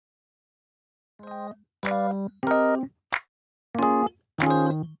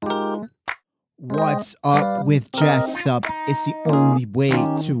What's up with Jessup? It's the only way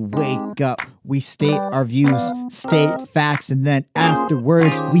to wake up. We state our views, state facts, and then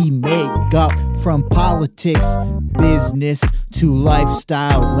afterwards we make up. From politics, business, to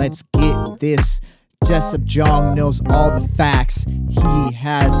lifestyle. Let's get this. Jessup Jong knows all the facts. He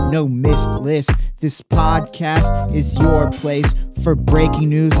has no missed list. This podcast is your place for breaking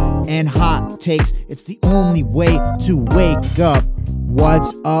news and hot takes. It's the only way to wake up.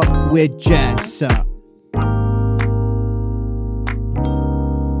 What's up with Jessup?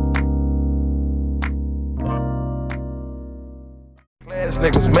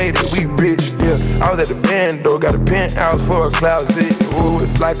 Niggas made it, we rich, yeah. I was at the bando, got a penthouse for a closet. Ooh,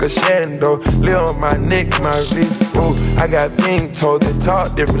 it's like a shando. Live on my neck, my wrist. Ooh, I got pink toes that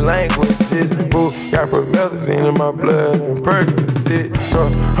talk different languages. Ooh, got promethazine in my blood and Percocet.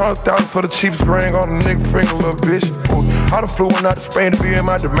 100,000 for the cheapest ring on the nigga finger, little bitch. Ooh, I done flew one out to Spain to be in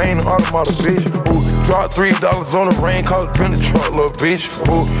my domain, automata, bitch. Ooh, dropped $3 on the rain, cause it been the truck, little bitch.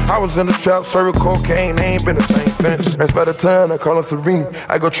 Ooh, I was in the trap, serving cocaine, they ain't been the same since. That's by the time I call her Serena.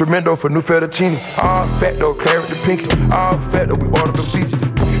 I go tremendo for new fettuccine. All fat though, claret the pinky. All fat though, we order the feature.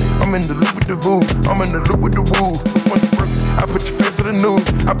 I'm in the loop with the voo. I'm in the loop with the woo. I put your face to the news.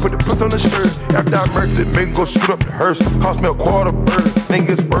 I put the puss on the shirt. After I murked it, make go shoot up the hearse. Cost me a quarter bird.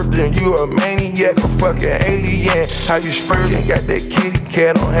 Niggas birthday and you a maniac, a fucking alien. How you spurting? Got that kitty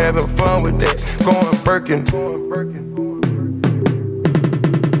cat. I'm having fun with that. Going Birkin.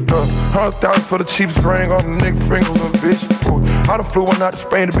 100,000 for the cheapest ring on the nigga finger, little bitch. Ooh, I done flew one out to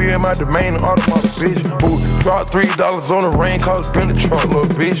Spain to be in my domain, automata, bitch. Ooh, dropped $3 on the rain, cause it been the truck, little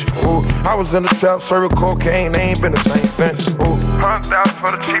bitch. Ooh, I was in the trap, serving cocaine, they ain't been the same since. Ooh, 100,000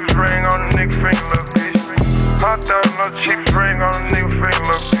 for the cheapest ring on the nigga finger, little bitch. 100,000 for the cheapest ring on the nigga finger,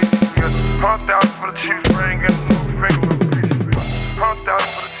 little bitch. 100,000 for the cheapest ring on the nigga finger, little bitch. 100,000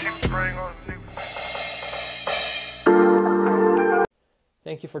 for the cheapest ring on the nigga.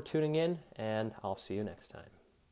 Thank you for tuning in, and I'll see you next time.